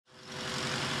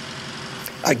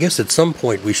I guess at some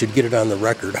point we should get it on the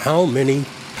record. How many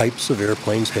types of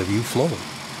airplanes have you flown?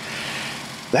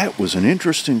 That was an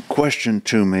interesting question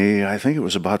to me. I think it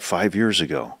was about 5 years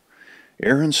ago.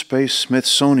 Air and Space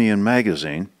Smithsonian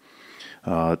Magazine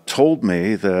told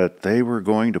me that they were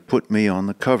going to put me on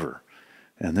the cover.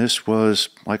 And this was,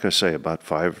 like I say, about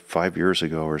five years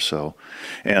ago or so.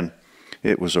 And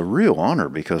it was a real honor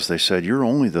because they said, you're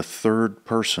only the third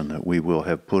person that we will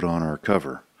have put on our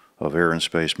cover of Air and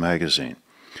Space Magazine.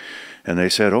 And they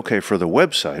said, okay, for the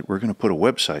website, we're going to put a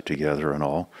website together and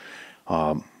all.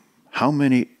 How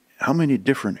many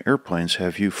different airplanes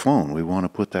have you flown? We want to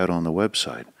put that on the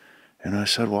website. And I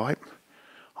said, well,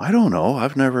 I don't know.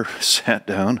 I've never sat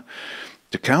down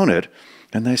to count it.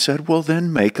 And they said, well,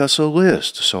 then make us a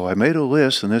list. So I made a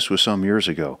list, and this was some years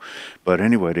ago. But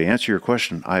anyway, to answer your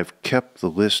question, I've kept the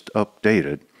list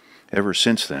updated ever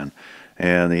since then.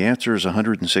 And the answer is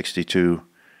 162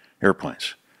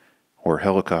 airplanes, or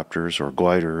helicopters, or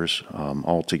gliders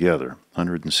altogether.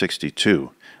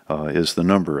 162 is the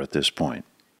number at this point.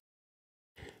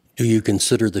 Do you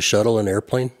consider the shuttle an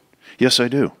airplane? Yes, I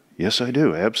do. Yes, I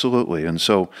do. Absolutely. And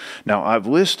so now I've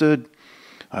listed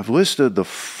the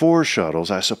 4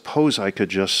 shuttles. I suppose I could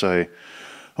just say,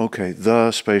 okay,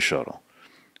 the Space Shuttle.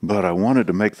 But I wanted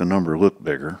to make the number look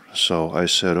bigger. So I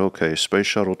said, okay, Space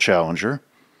Shuttle Challenger,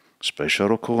 Space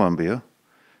Shuttle Columbia,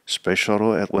 Space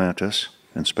Shuttle Atlantis,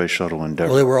 and Space Shuttle Endeavour.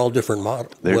 Well, they were all different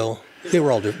models. They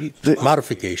were all different.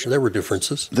 Modification. There were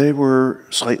differences. They were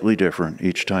slightly different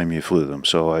each time you flew them.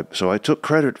 So I took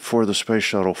credit for the Space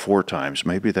Shuttle 4 times.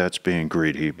 Maybe that's being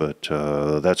greedy, but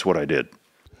that's what I did.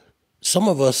 Some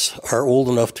of us are old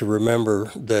enough to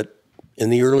remember that in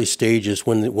the early stages,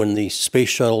 when the Space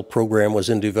Shuttle program was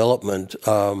in development,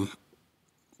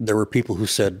 there were people who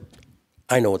said,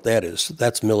 I know what that is.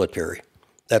 That's military.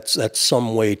 That's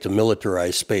some way to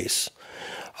militarize space.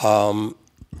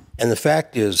 And the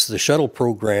fact is, the shuttle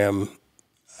program,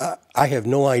 I have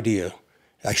no idea,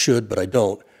 I should, but I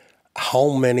don't, how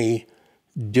many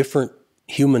different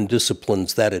human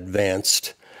disciplines that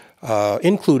advanced,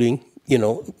 including,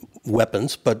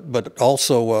 weapons, but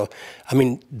also,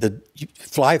 the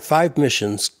 5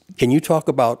 missions. Can you talk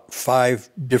about 5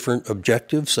 different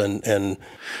objectives and?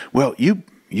 Well, you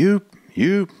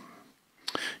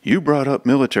brought up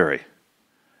military.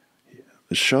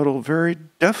 The shuttle very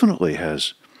definitely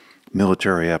has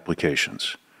military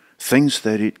applications, things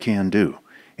that it can do.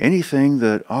 Anything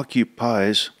that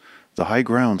occupies the high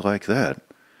ground like that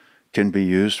can be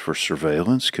used for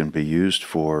surveillance, can be used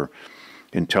for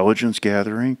intelligence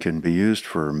gathering, can be used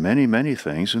for many, many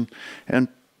things. And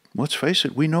let's face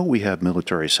it, we know we have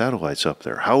military satellites up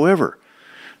there. However,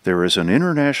 there is an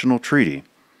international treaty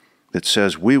that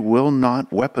says we will not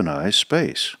weaponize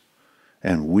space.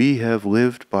 And we have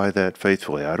lived by that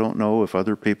faithfully. I don't know if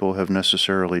other people have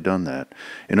necessarily done that.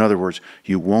 In other words,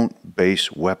 you won't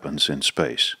base weapons in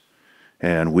space.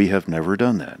 And we have never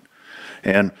done that.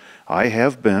 And I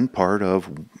have been part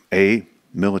of a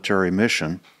military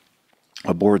mission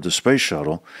aboard the Space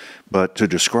Shuttle. But to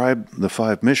describe the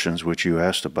 5 missions which you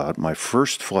asked about, my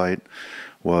first flight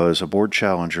was aboard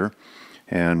Challenger,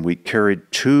 and we carried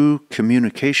 2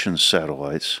 communication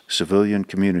satellites, civilian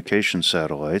communication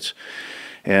satellites,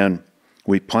 and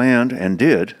we planned and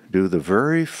did do the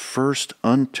very first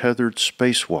untethered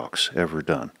spacewalks ever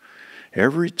done.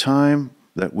 Every time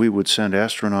that we would send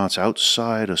astronauts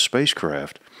outside a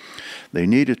spacecraft, they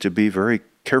needed to be very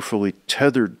carefully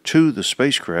tethered to the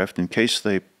spacecraft in case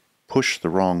they pushed the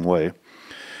wrong way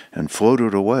and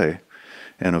floated away.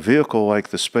 And a vehicle like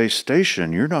the space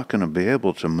station, you're not going to be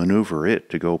able to maneuver it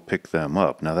to go pick them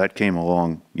up. Now, that came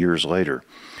along years later.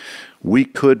 We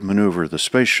could maneuver the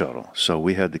space shuttle, so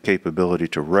we had the capability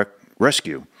to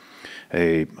rescue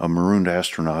a marooned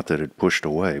astronaut that had pushed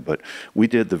away. But we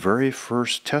did the very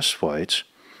first test flights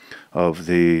of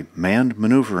the Manned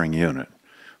Maneuvering Unit,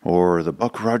 or the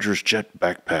Buck Rogers Jet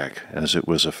Backpack, as it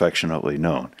was affectionately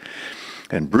known.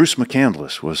 And Bruce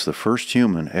McCandless was the first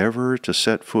human ever to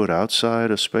set foot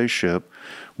outside a spaceship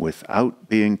without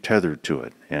being tethered to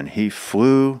it. And he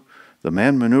flew the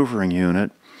Manned Maneuvering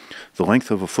Unit the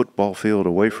length of a football field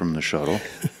away from the shuttle.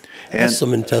 That's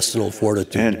some intestinal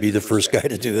fortitude to be the first guy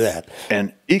to do that.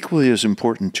 And equally as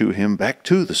important to him, back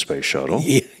to the space shuttle.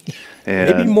 Yeah,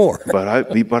 maybe more. But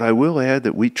I will add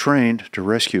that we trained to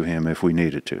rescue him if we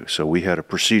needed to. So we had a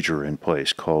procedure in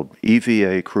place called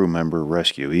EVA Crew Member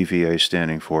Rescue, EVA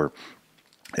standing for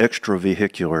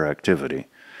Extravehicular Activity.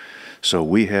 So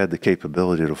we had the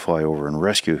capability to fly over and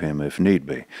rescue him if need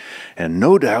be. And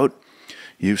no doubt,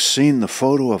 you've seen the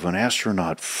photo of an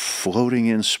astronaut floating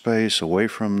in space away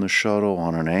from the shuttle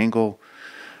on an angle.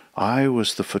 I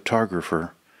was the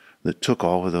photographer that took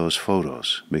all of those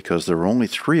photos, because there were only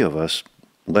 3 of us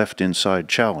left inside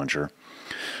Challenger,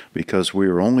 because we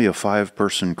were only a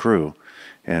 5-person crew,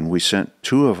 and we sent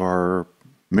 2 of our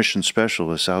mission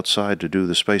specialists outside to do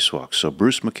the spacewalk. So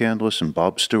Bruce McCandless and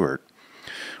Bob Stewart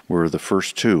were the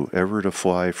first 2 ever to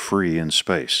fly free in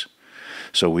space.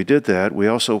 So we did that. We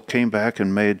also came back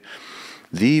and made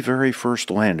the very first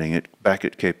landing back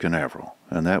at Cape Canaveral,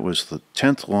 and that was the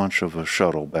 10th launch of a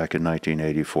shuttle back in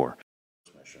 1984.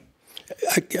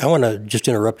 I want to just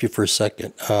interrupt you for a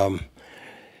second.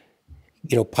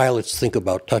 You know, pilots think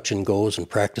about touch and goes and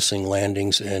practicing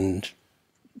landings, and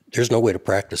there's no way to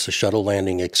practice a shuttle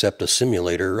landing except a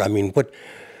simulator. I mean, what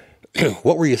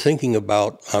were you thinking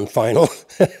about on final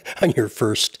on your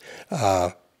first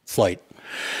flight?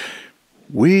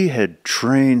 We had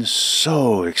trained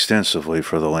so extensively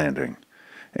for the landing,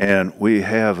 and we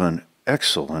have an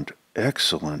excellent,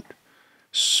 excellent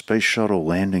Space Shuttle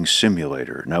landing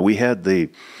simulator. Now, we had the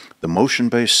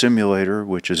motion-based simulator,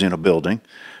 which is in a building.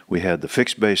 We had the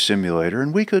fixed-based simulator,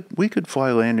 and we could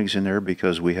fly landings in there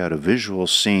because we had a visual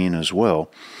scene as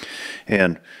well.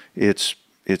 And it's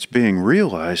being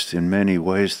realized in many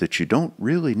ways that you don't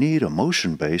really need a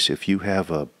motion base if you have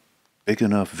a big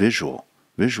enough visual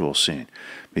scene,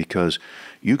 because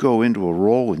you go into a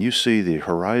roll and you see the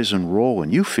horizon roll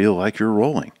and you feel like you're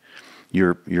rolling.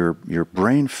 Your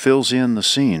brain fills in the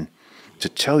scene to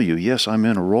tell you, yes, I'm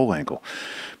in a roll angle.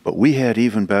 But we had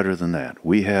even better than that.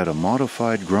 We had a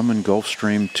modified Grumman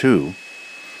Gulfstream II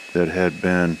that had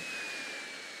been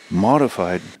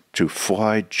modified to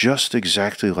fly just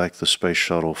exactly like the Space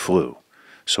Shuttle flew.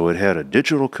 So it had a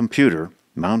digital computer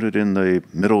mounted in the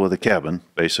middle of the cabin,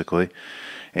 basically,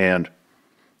 and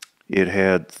it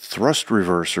had thrust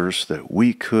reversers that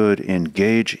we could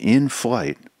engage in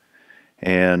flight,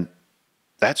 and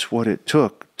that's what it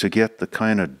took to get the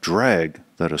kind of drag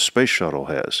that a space shuttle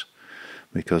has,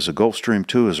 because the Gulfstream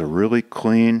II is a really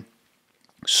clean,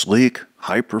 sleek,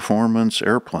 high-performance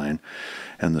airplane,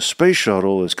 and the space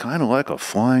shuttle is kind of like a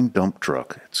flying dump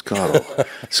truck. It's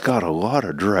got a lot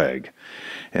of drag,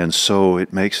 and so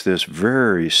it makes this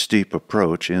very steep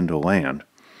approach into land.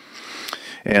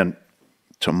 And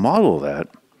to model that,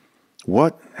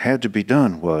 what had to be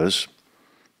done was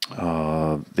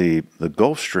the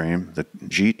Gulfstream, the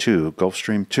G2,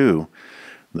 Gulfstream 2,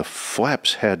 the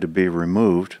flaps had to be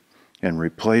removed and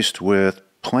replaced with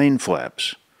plain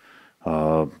flaps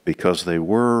because they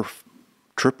were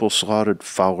triple-slotted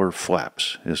Fowler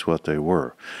flaps is what they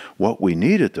were. What we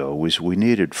needed, though, was we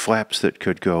needed flaps that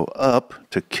could go up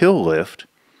to kill lift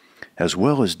as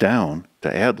well as down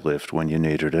to add lift when you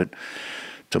needed it,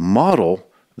 to model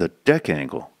the deck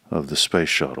angle of the space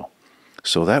shuttle.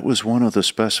 So that was one of the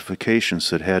specifications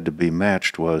that had to be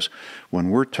matched, was when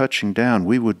we're touching down,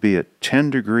 we would be at 10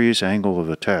 degrees angle of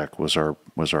attack was our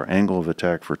angle of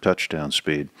attack for touchdown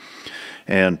speed.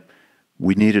 And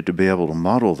we needed to be able to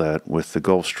model that with the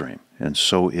Gulfstream. And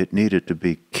so it needed to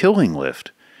be killing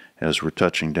lift as we're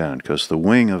touching down, because the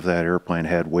wing of that airplane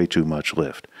had way too much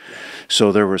lift.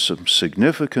 So there were some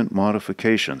significant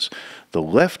modifications. The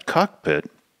left cockpit,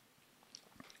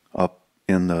 up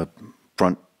in the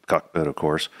front cockpit, of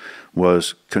course,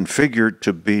 was configured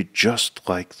to be just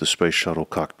like the Space Shuttle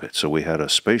cockpit. So we had a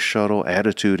Space Shuttle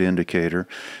attitude indicator,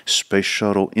 Space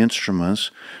Shuttle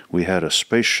instruments, we had a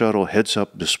Space Shuttle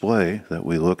heads-up display that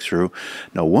we looked through.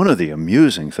 Now, one of the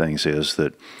amusing things is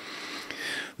that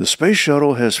the Space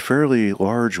Shuttle has fairly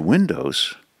large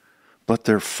windows, but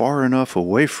they're far enough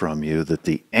away from you that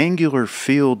the angular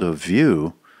field of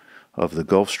view of the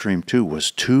Gulfstream II was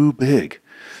too big.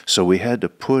 So we had to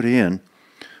put in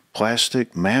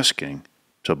plastic masking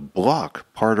to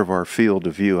block part of our field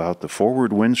of view out the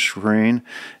forward windscreen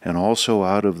and also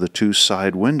out of the 2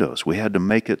 side windows. We had to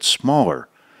make it smaller.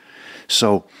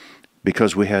 So,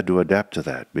 because we had to adapt to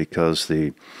that, because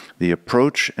the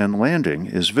approach and landing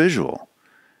is visual.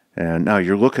 And now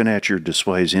you're looking at your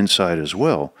displays inside as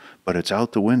well, but it's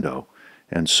out the window.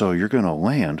 And so you're going to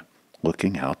land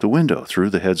looking out the window through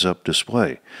the heads-up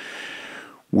display.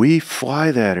 We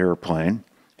fly that airplane,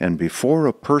 and before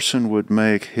a person would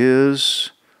make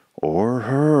his or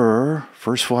her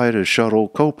first flight as shuttle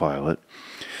co-pilot,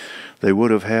 they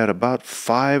would have had about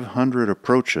 500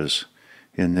 approaches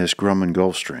in this Grumman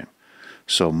Gulfstream.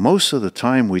 So most of the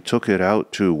time we took it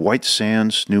out to White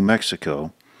Sands, New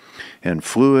Mexico, and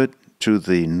flew it to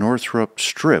the Northrop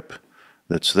Strip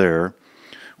that's there,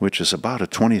 which is about a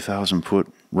 20,000-foot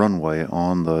runway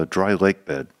on the dry lake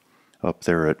bed up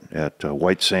there at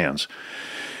White Sands.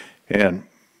 And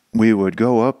we would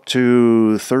go up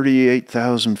to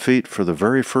 38,000 feet for the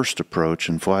very first approach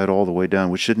and fly it all the way down,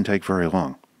 which didn't take very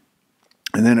long.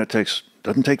 And then it takes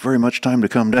doesn't take very much time to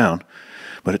come down,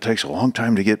 but it takes a long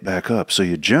time to get back up. So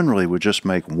you generally would just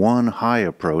make one high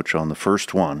approach on the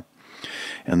first one.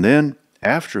 And then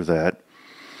after that,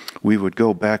 we would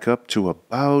go back up to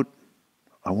about,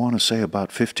 I want to say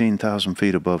about 15,000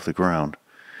 feet above the ground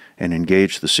and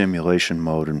engage the simulation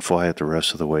mode and fly it the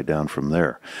rest of the way down from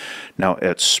there. Now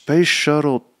at Space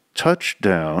Shuttle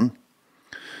touchdown,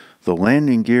 the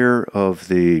landing gear of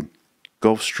the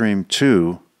Gulfstream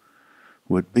 2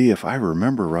 would be, if I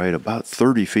remember right, about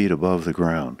 30 feet above the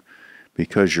ground,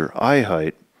 because your eye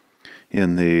height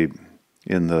in the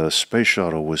Space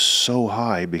Shuttle was so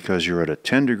high because you're at a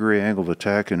 10-degree angle of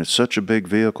attack and it's such a big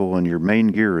vehicle and your main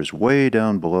gear is way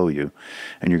down below you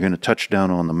and you're going to touch down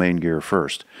on the main gear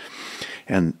first.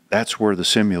 And that's where the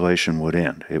simulation would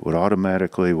end. It would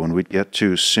automatically, when we'd get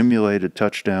to simulated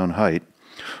touchdown height,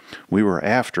 we were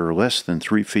after less than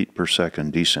 3 feet per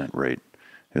second descent rate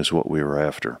is what we were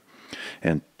after.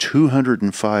 And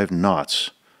 205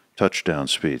 knots touchdown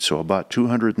speed, so about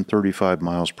 235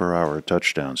 miles per hour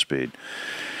touchdown speed.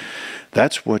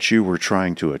 That's what you were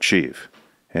trying to achieve.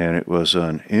 And it was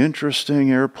an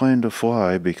interesting airplane to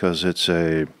fly because it's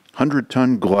a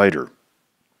 100-ton glider.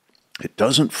 It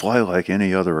doesn't fly like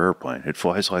any other airplane. It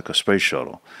flies like a space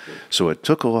shuttle. So it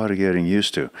took a lot of getting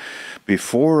used to.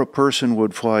 Before a person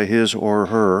would fly his or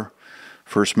her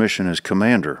first mission as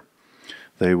commander,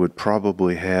 they would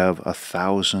probably have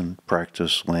 1,000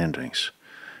 practice landings.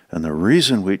 And the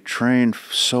reason we trained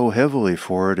so heavily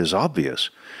for it is obvious.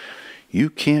 You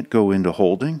can't go into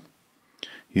holding.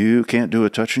 You can't do a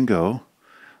touch and go.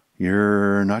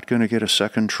 You're not going to get a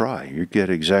second try. You get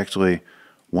exactly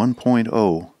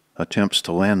 1.0 attempts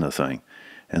to land the thing.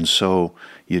 And so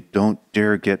you don't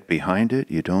dare get behind it.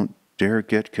 You don't dare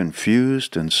get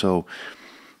confused. And so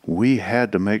we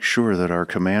had to make sure that our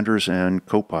commanders and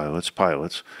co-pilots,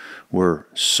 pilots, were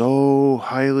so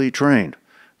highly trained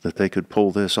that they could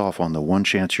pull this off on the one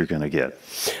chance you're going to get.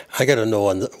 I got to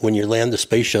know, when you land the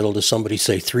space shuttle, does somebody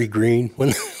say 3 green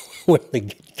when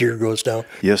the gear goes down?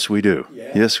 Yes, we do.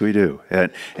 Yeah. Yes, we do.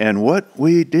 And what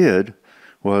we did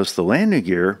was the landing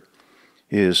gear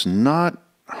is not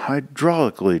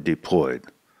hydraulically deployed.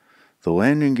 The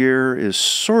landing gear is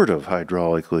sort of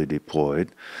hydraulically deployed,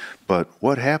 but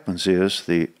what happens is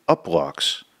the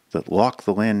uplocks that lock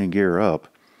the landing gear up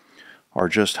are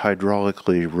just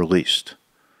hydraulically released.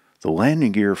 The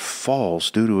landing gear falls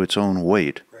due to its own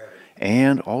weight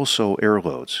and also air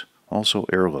loads,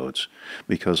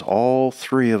 because all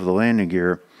 3 of the landing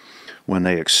gear, when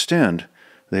they extend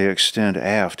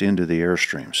aft into the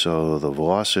airstream, so the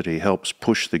velocity helps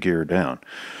push the gear down.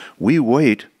 We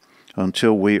wait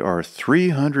until we are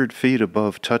 300 feet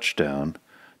above touchdown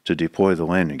to deploy the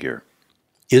landing gear.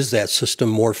 Is that system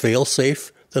more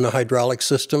fail-safe than a hydraulic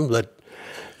system, that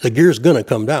the gear's going to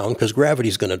come down because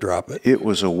gravity's going to drop it? It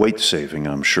was a weight saving,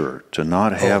 I'm sure, to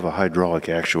not have a hydraulic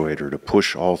actuator to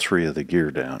push all 3 of the gear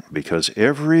down, because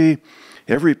every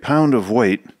pound of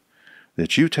weight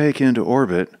that you take into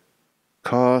orbit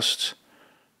costs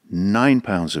 9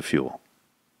 pounds of fuel.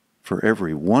 For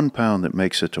every 1 pound that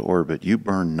makes it to orbit, you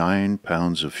burn 9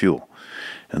 pounds of fuel.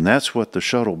 And that's what the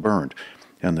shuttle burned.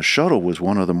 And the shuttle was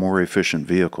one of the more efficient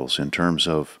vehicles in terms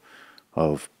of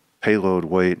payload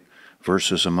weight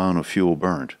versus amount of fuel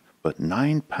burned. But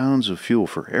 9 pounds of fuel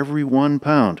for every 1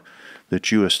 pound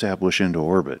that you establish into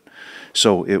orbit.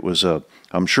 So it was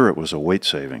I'm sure it was a weight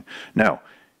saving. Now,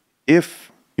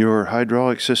 if your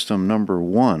hydraulic system number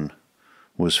 1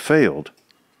 was failed,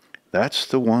 that's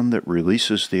the one that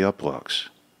releases the uplocks.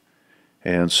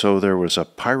 And so there was a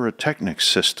pyrotechnic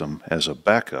system as a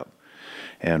backup.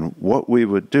 And what we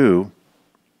would do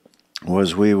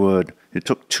was it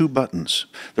took 2 buttons.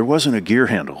 There wasn't a gear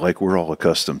handle like we're all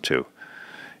accustomed to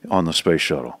on the space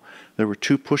shuttle. There were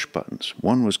 2 push buttons.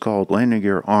 One was called landing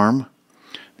gear arm.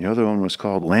 The other one was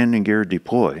called landing gear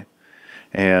deploy.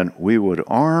 And we would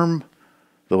arm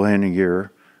the landing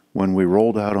gear when we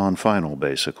rolled out on final,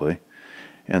 basically.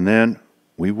 And then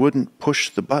we wouldn't push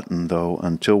the button, though,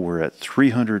 until we're at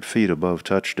 300 feet above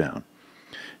touchdown.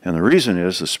 And the reason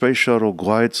is the space shuttle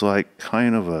glides like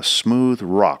kind of a smooth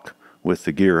rock with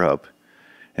the gear up,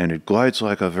 and it glides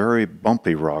like a very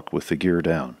bumpy rock with the gear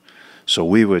down. So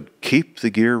we would keep the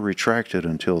gear retracted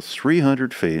until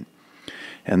 300 feet,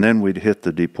 and then we'd hit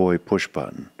the deploy push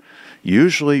button.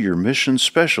 Usually your mission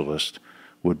specialist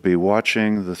would be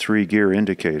watching the 3 gear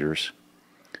indicators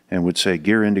and would say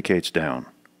gear indicates down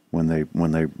when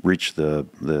they reach the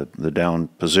down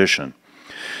position.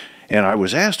 And I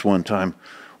was asked one time,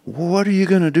 what are you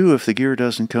going to do if the gear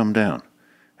doesn't come down?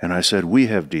 And I said, we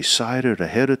have decided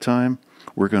ahead of time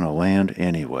we're going to land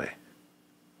anyway.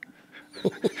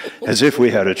 As if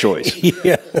we had a choice.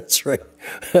 Yeah, that's right.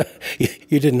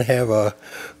 You didn't have a,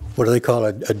 what do they call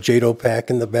it, a JATO pack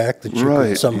in the back that you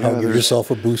could somehow give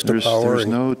yourself a boost of power? There's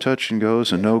no touch and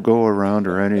goes and no go around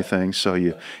or anything, so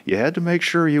you had to make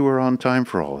sure you were on time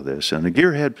for all of this. And the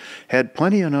gear had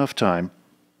plenty enough time,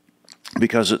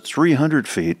 because at 300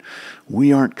 feet,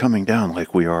 we aren't coming down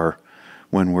like we are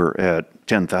when we're at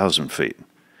 10,000 feet.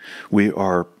 We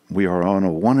are on a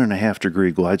 1.5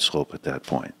 degree glide slope at that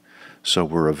point. So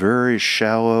we're a very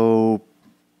shallow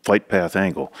flight path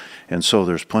angle. And so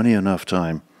there's plenty enough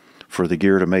time for the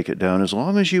gear to make it down as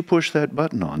long as you push that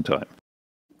button on time.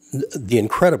 The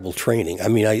incredible training. I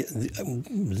mean,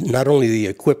 not only the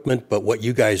equipment, but what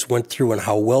you guys went through and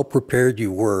how well prepared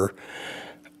you were.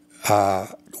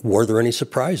 Were there any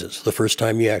surprises the first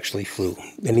time you actually flew?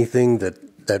 Anything that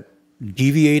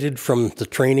deviated from the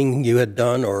training you had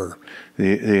done, or?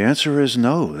 The answer is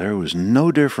no. There was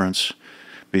no difference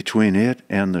between it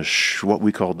and what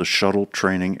we called the shuttle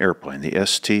training airplane. The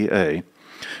STA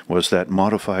was that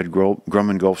modified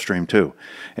Grumman Gulfstream II,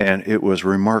 and it was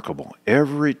remarkable.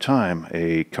 Every time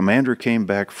a commander came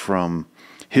back from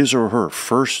his or her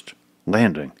first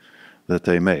landing that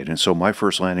they made, and so my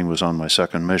first landing was on my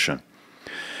second mission,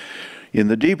 in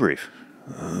the debrief,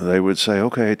 they would say,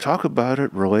 okay, talk about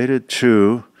it related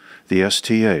to the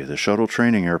STA, the shuttle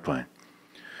training airplane.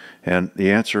 And the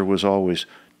answer was always,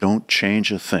 don't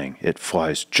change a thing. It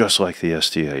flies just like the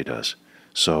STA does.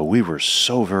 So we were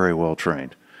so very well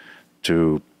trained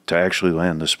to actually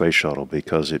land the space shuttle,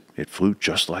 because it flew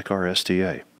just like our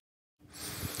STA.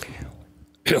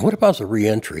 What about the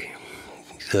reentry?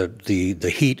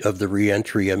 The heat of the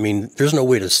reentry? I mean, there's no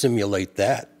way to simulate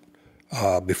that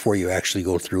before you actually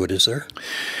go through it, is there?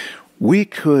 We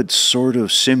could sort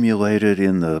of simulate it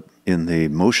in the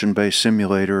motion-based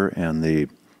simulator and the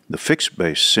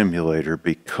fixed-based simulator,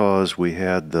 because we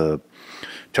had the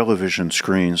television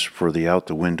screens for the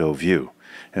out-the-window view.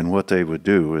 And what they would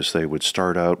do is they would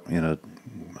start out in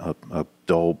a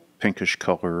dull pinkish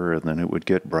color, and then it would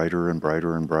get brighter and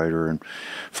brighter and brighter, and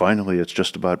finally it's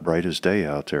just about bright as day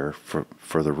out there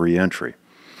for the reentry.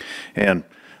 And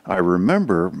I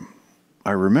remember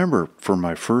for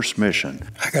my first mission.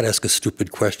 I got to ask a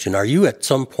stupid question. Are you at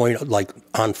some point like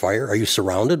on fire? Are you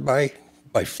surrounded by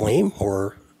flame,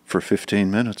 or? For 15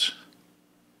 minutes.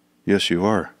 Yes, you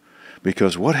are.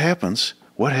 Because what happens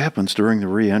during the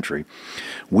reentry?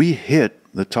 We hit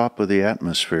the top of the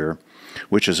atmosphere,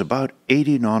 which is about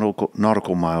 80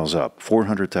 nautical miles up,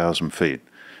 400,000 feet,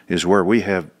 is where we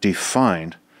have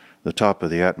defined the top of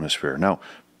the atmosphere. Now,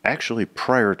 actually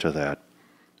prior to that,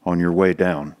 on your way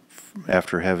down,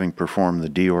 after having performed the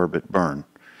deorbit burn,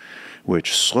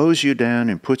 which slows you down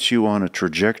and puts you on a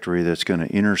trajectory that's going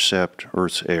to intercept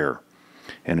Earth's air.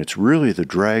 And it's really the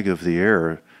drag of the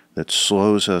air that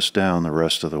slows us down the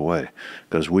rest of the way,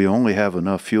 because we only have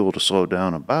enough fuel to slow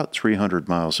down about 300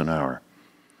 miles an hour.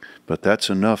 But that's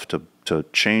enough to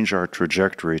change our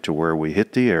trajectory to where we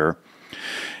hit the air.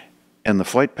 And the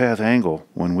flight path angle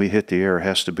when we hit the air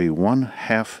has to be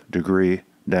 1/2 degree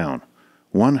down.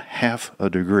 1/2 a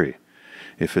degree.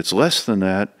 If it's less than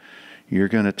that, you're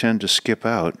going to tend to skip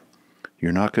out.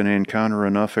 You're not going to encounter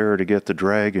enough air to get the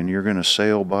drag, and you're going to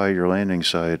sail by your landing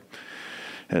site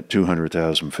at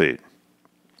 200,000 feet.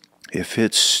 If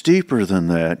it's steeper than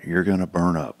that, you're going to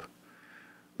burn up,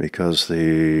 because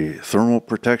the thermal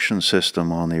protection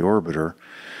system on the orbiter,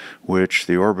 which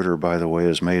the orbiter, by the way,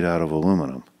 is made out of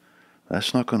aluminum,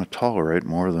 that's not going to tolerate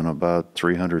more than about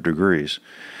 300 degrees.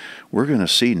 We're going to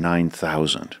see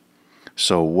 9,000.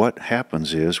 So what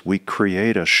happens is we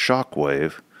create a shock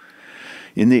wave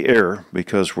in the air,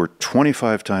 because we're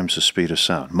 25 times the speed of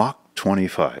sound, Mach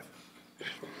 25.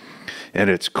 And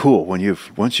it's cool.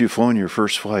 Once you've flown your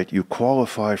first flight, you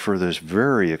qualify for this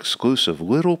very exclusive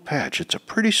little patch. It's a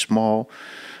pretty small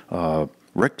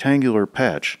rectangular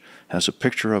patch, has a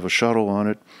picture of a shuttle on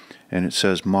it, and it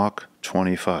says Mach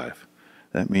 25.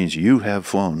 That means you have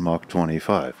flown Mach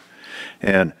 25.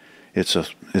 And it's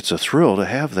a thrill to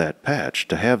have that patch,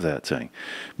 to have that thing.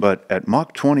 But at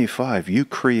Mach 25, you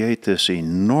create this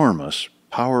enormous,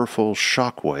 powerful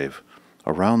shock wave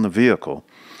around the vehicle.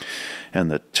 And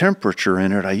the temperature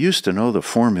in it, I used to know the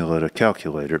formula to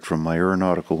calculate it from my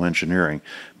aeronautical engineering,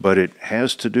 but it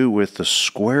has to do with the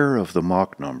square of the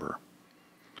Mach number.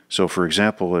 So for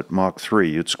example, at Mach 3,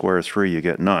 you'd square 3, you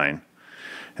get 9.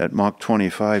 At Mach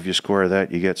 25, you square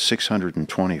that, you get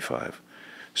 625.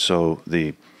 So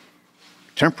the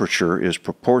temperature is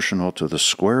proportional to the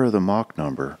square of the Mach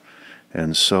number,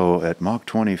 and so at Mach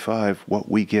 25,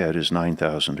 what we get is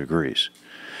 9,000 degrees.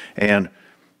 And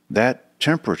that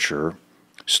temperature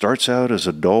Starts out as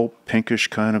a dull pinkish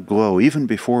kind of glow, even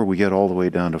before we get all the way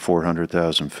down to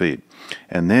 400,000 feet.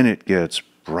 And then it gets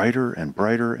brighter and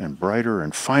brighter and brighter,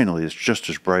 and finally it's just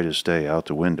as bright as day out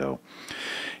the window.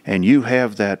 And you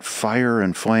have that fire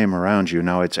and flame around you.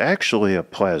 Now, it's actually a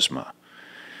plasma.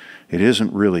 It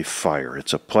isn't really fire,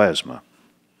 it's a plasma.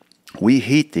 We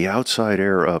heat the outside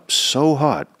air up so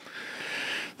hot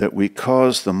that we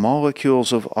cause the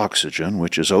molecules of oxygen,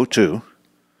 which is O2,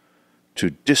 to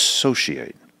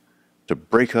dissociate, to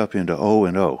break up into O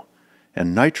and O,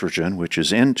 and nitrogen, which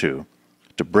is N2,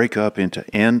 to break up into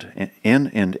N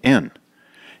and N.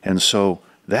 And so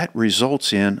that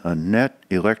results in a net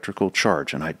electrical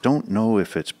charge. And I don't know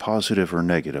if it's positive or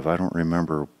negative. I don't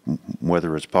remember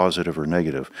whether it's positive or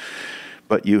negative.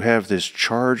 But you have this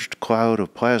charged cloud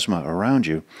of plasma around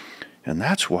you, and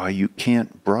that's why you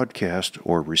can't broadcast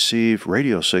or receive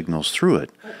radio signals through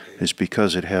it. It's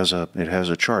because it has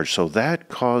a charge. So that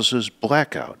causes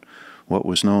blackout, what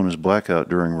was known as blackout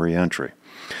during reentry.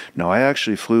 Now, I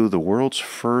actually flew the world's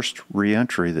first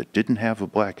reentry that didn't have a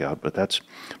blackout, but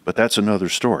that's another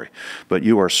story. But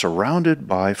you are surrounded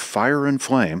by fire and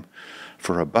flame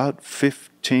for about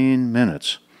 15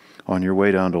 minutes on your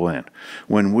way down to land.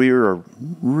 When we are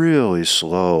really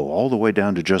slow, all the way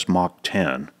down to just Mach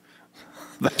 10,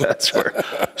 that's where,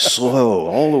 slow,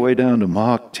 all the way down to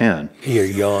Mach 10. You're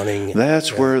yawning.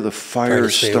 That's where the fire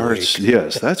starts.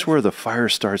 Yes, that's where the fire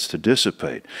starts to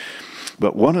dissipate.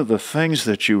 But one of the things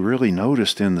that you really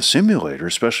noticed in the simulator,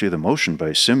 especially the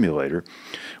motion-based simulator,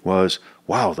 was,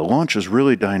 wow, the launch is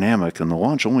really dynamic, and the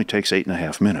launch only takes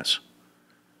 8.5 minutes.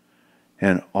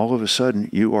 And all of a sudden,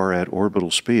 you are at orbital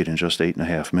speed in just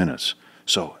 8.5 minutes.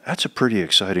 So that's a pretty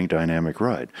exciting dynamic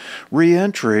ride.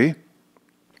 Re-entry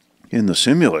in the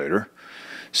simulator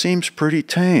seems pretty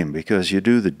tame because you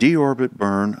do the deorbit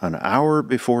burn an hour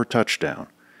before touchdown.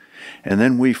 And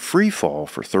then we free fall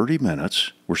for 30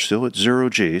 minutes. We're still at 0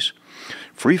 Gs.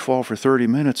 Free fall for 30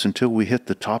 minutes until we hit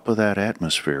the top of that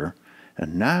atmosphere.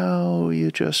 And now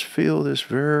you just feel this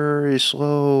very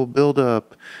slow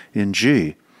buildup in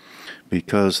G,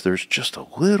 because there's just a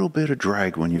little bit of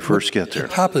drag when you first get there. The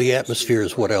top of the atmosphere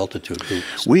is what altitude?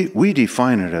 We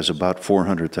define it as about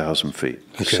 400,000 feet.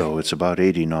 Okay. So it's about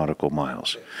 80 nautical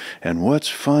miles. And what's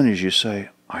fun is you say,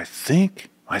 I think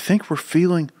we're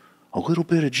feeling a little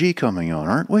bit of G coming on,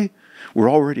 aren't we?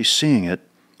 We're already seeing it,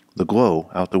 the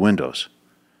glow out the windows.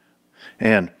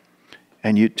 And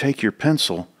you'd take your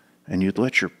pencil and you'd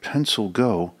let your pencil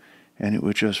go, and it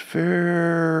would just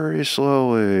very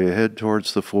slowly head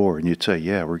towards the floor. And you'd say,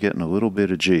 yeah, we're getting a little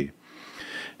bit of G.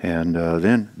 And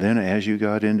then as you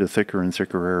got into thicker and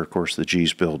thicker air, of course, the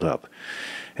G's build up.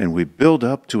 And we build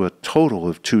up to a total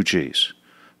of 2 G's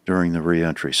during the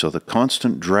reentry. So the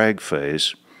constant drag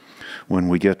phase, when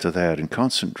we get to that, and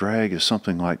constant drag is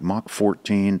something like Mach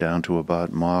 14 down to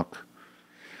about Mach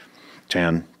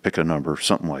 10, pick a number,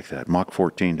 something like that. Mach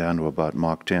 14 down to about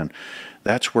Mach 10.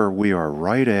 That's where we are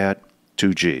right at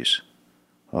 2 Gs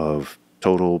of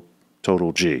total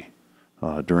G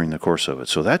during the course of it.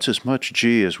 So that's as much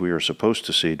G as we are supposed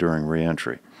to see during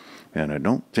reentry. And I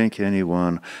don't think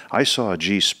I saw a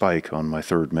G spike on my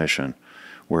third mission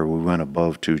where we went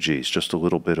above 2 Gs, just a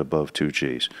little bit above 2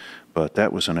 Gs. But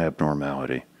that was an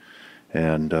abnormality.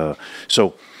 And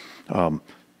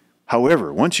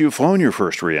however, once you've flown your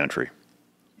first reentry,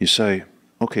 you say,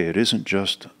 okay, it isn't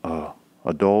just a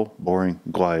dull, boring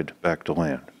glide back to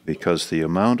land, because the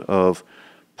amount of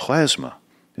plasma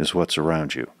is what's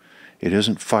around you. It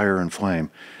isn't fire and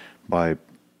flame. By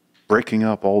breaking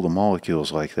up all the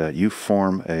molecules like that, you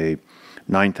form a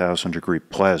 9,000 degree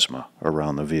plasma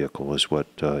around the vehicle is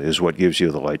what gives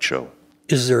you the light show.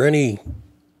 Is there any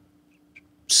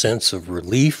sense of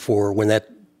relief for when that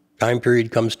time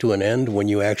period comes to an end, when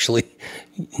you actually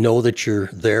know that you're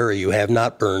there or you have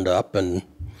not burned up? And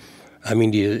I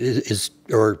mean,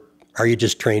 or are you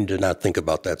just trained to not think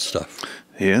about that stuff?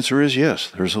 The answer is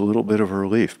yes. There's a little bit of a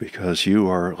relief because you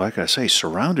are, like I say,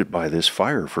 surrounded by this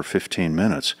fire for 15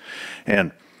 minutes.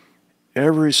 And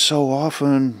every so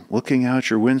often, looking out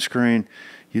your windscreen,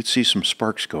 you'd see some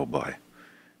sparks go by.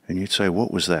 And you'd say,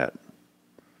 what was that?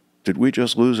 Did we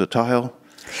just lose a tile?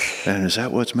 And is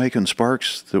that what's making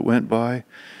sparks that went by?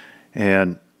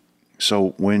 And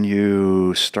so when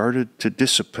you started to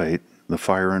dissipate the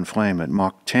fire and flame at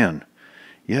Mach 10,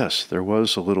 yes, there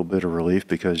was a little bit of relief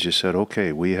because you said,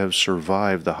 okay, we have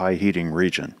survived the high heating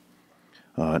region.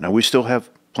 Now, we still have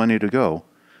plenty to go.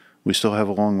 We still have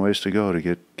a long ways to go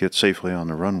to get safely on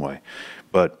the runway.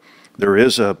 But there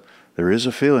is a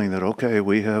feeling that, okay,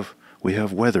 we have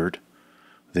weathered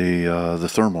the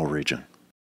thermal region.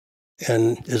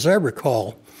 And as I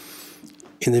recall,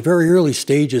 in the very early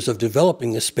stages of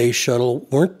developing the space shuttle,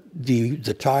 weren't the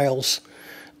tiles,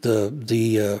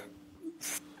 the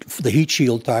heat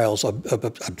shield tiles,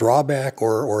 a drawback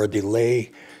or a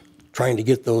delay trying to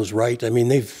get those right? I mean,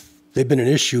 they've been an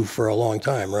issue for a long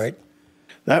time, right?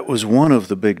 That was one of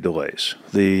the big delays.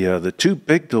 The two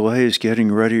big delays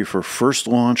getting ready for first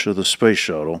launch of the space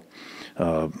shuttle,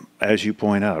 as you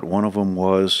point out, one of them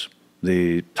was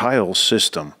the tile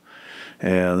system.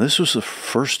 And this was the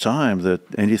first time that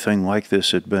anything like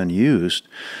this had been used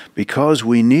because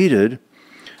we needed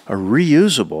a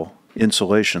reusable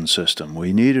insulation system.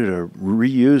 We needed a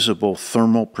reusable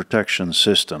thermal protection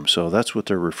system. So that's what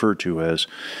they're referred to as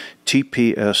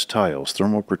TPS tiles,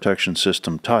 thermal protection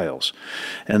system tiles.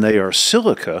 And they are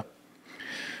silica,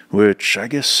 which I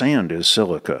guess sand is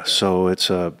silica. So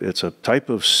it's a type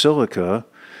of silica,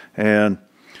 and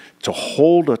to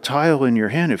hold a tile in your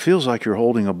hand, it feels like you're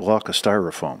holding a block of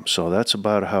styrofoam. So that's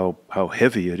about how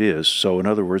heavy it is. So in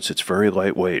other words, it's very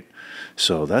lightweight.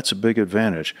 So that's a big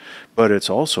advantage. But it's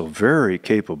also very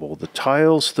capable. The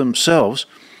tiles themselves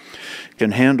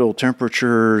can handle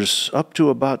temperatures up to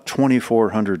about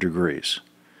 2,400 degrees.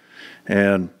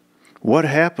 And what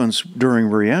happens during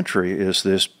reentry is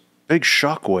this big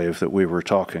shock wave that we were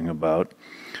talking about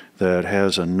that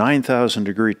has a 9,000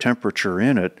 degree temperature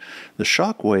in it. The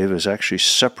shock wave is actually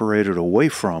separated away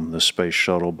from the space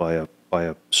shuttle by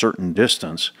a certain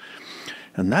distance.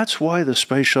 And that's why the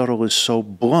space shuttle is so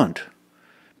blunt,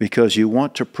 because you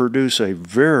want to produce a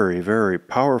very, very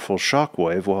powerful shock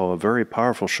wave, while a very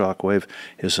powerful shock wave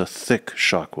is a thick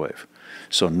shock wave.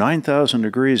 So 9,000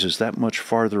 degrees is that much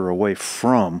farther away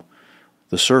from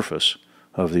the surface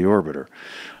of the orbiter,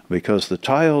 because the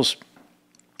tiles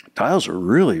are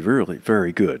really, really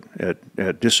very good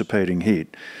at dissipating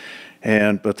heat,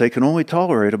 but they can only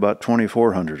tolerate about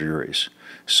 2,400 degrees.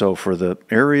 So for the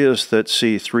areas that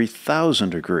see 3,000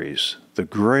 degrees, the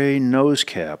gray nose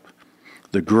cap,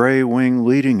 the gray wing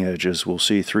leading edges will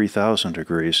see 3,000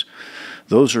 degrees.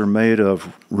 Those are made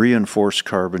of reinforced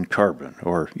carbon-carbon,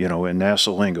 or, in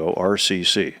NASA lingo,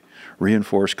 RCC,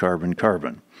 reinforced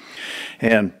carbon-carbon.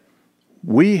 And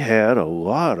we had a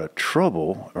lot of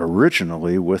trouble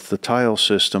originally with the tile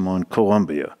system on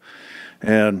Columbia.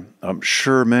 And I'm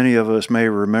sure many of us may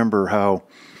remember how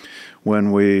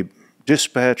when we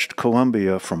dispatched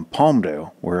Columbia from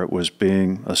Palmdale, where it was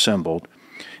being assembled,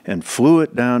 and flew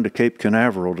it down to Cape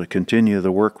Canaveral to continue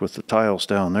the work with the tiles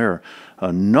down there,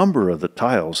 a number of the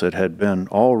tiles that had been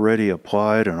already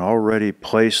applied and already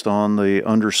placed on the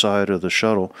underside of the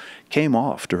shuttle came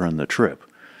off during the trip.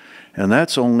 And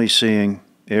that's only seeing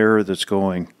air that's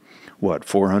going,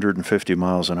 450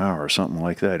 miles an hour or something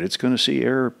like that. It's going to see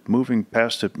air moving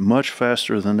past it much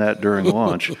faster than that during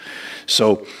launch.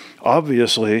 So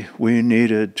obviously we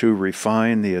needed to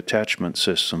refine the attachment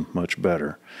system much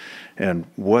better. And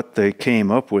what they came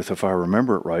up with, if I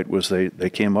remember it right, was they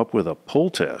came up with a pull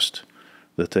test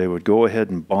that they would go ahead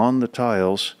and bond the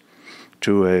tiles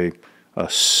to a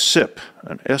SIP,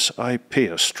 an SIP,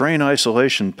 a strain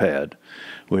isolation pad,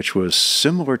 which was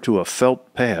similar to a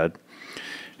felt pad,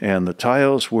 and the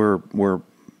tiles were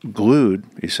glued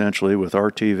essentially with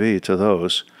RTV to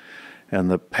those,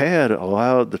 and the pad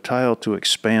allowed the tile to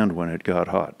expand when it got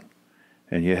hot.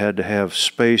 And you had to have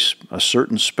space, a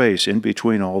certain space in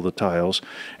between all the tiles,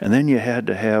 and then you had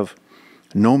to have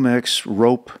Nomex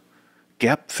rope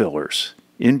gap fillers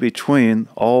in between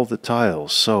all the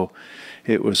tiles. So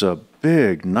it was a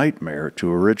big nightmare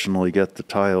to originally get the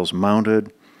tiles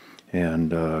mounted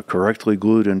and correctly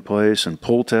glued in place and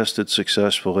pull tested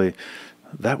successfully.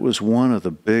 That was one of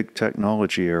the big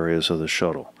technology areas of the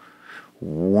shuttle.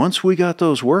 Once we got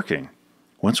those working,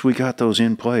 once we got those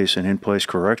in place and in place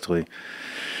correctly,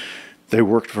 they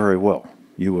worked very well.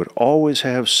 You would always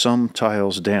have some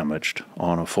tiles damaged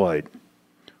on a flight,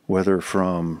 whether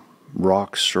from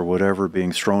rocks or whatever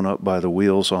being thrown up by the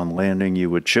wheels on landing. You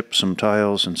would chip some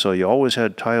tiles, and so you always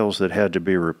had tiles that had to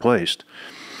be replaced.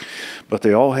 But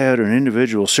they all had an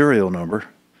individual serial number.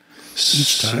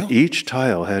 Each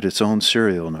tile had its own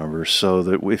serial number, so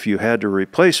that if you had to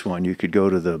replace one, you could go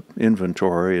to the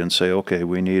inventory and say, okay,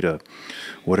 we need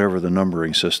whatever the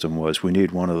numbering system was, we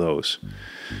need one of those.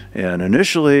 And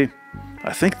initially,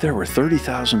 I think there were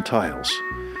 30,000 tiles.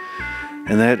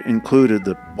 And that included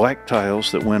the black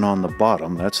tiles that went on the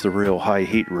bottom, that's the real high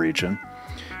heat region,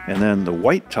 and then the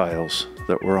white tiles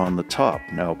that were on the top.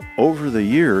 Now, over the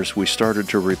years, we started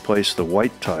to replace the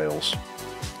white tiles,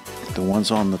 the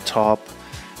ones on the top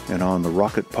and on the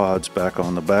rocket pods back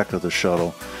on the back of the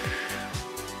shuttle.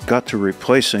 Got to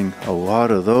replacing a lot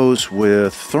of those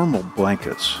with thermal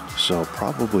blankets, so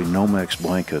probably Nomex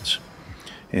blankets.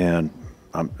 And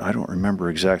I don't remember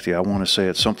exactly. I want to say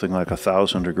it's something like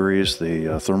 1,000 degrees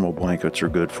the thermal blankets are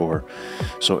good for.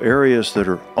 So areas that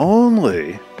are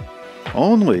only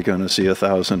going to see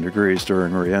 1,000 degrees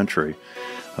during reentry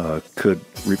could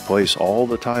replace all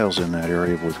the tiles in that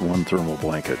area with one thermal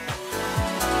blanket.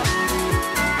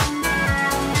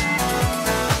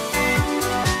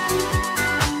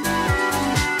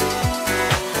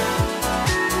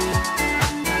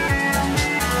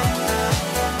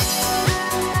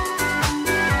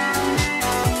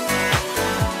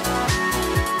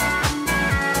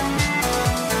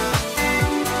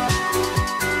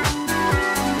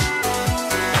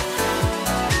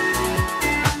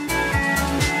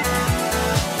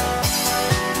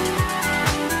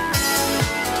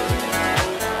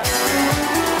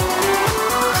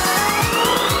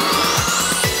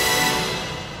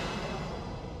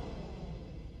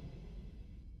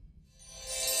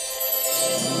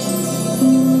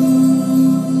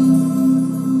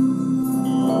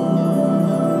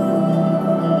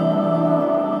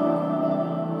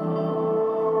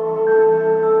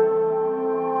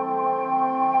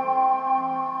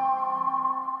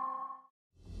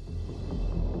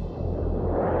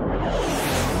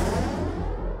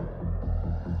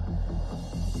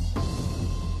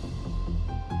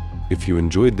 If you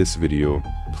enjoyed this video,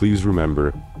 please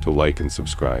remember to like and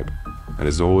subscribe. And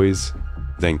as always,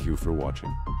 thank you for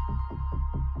watching.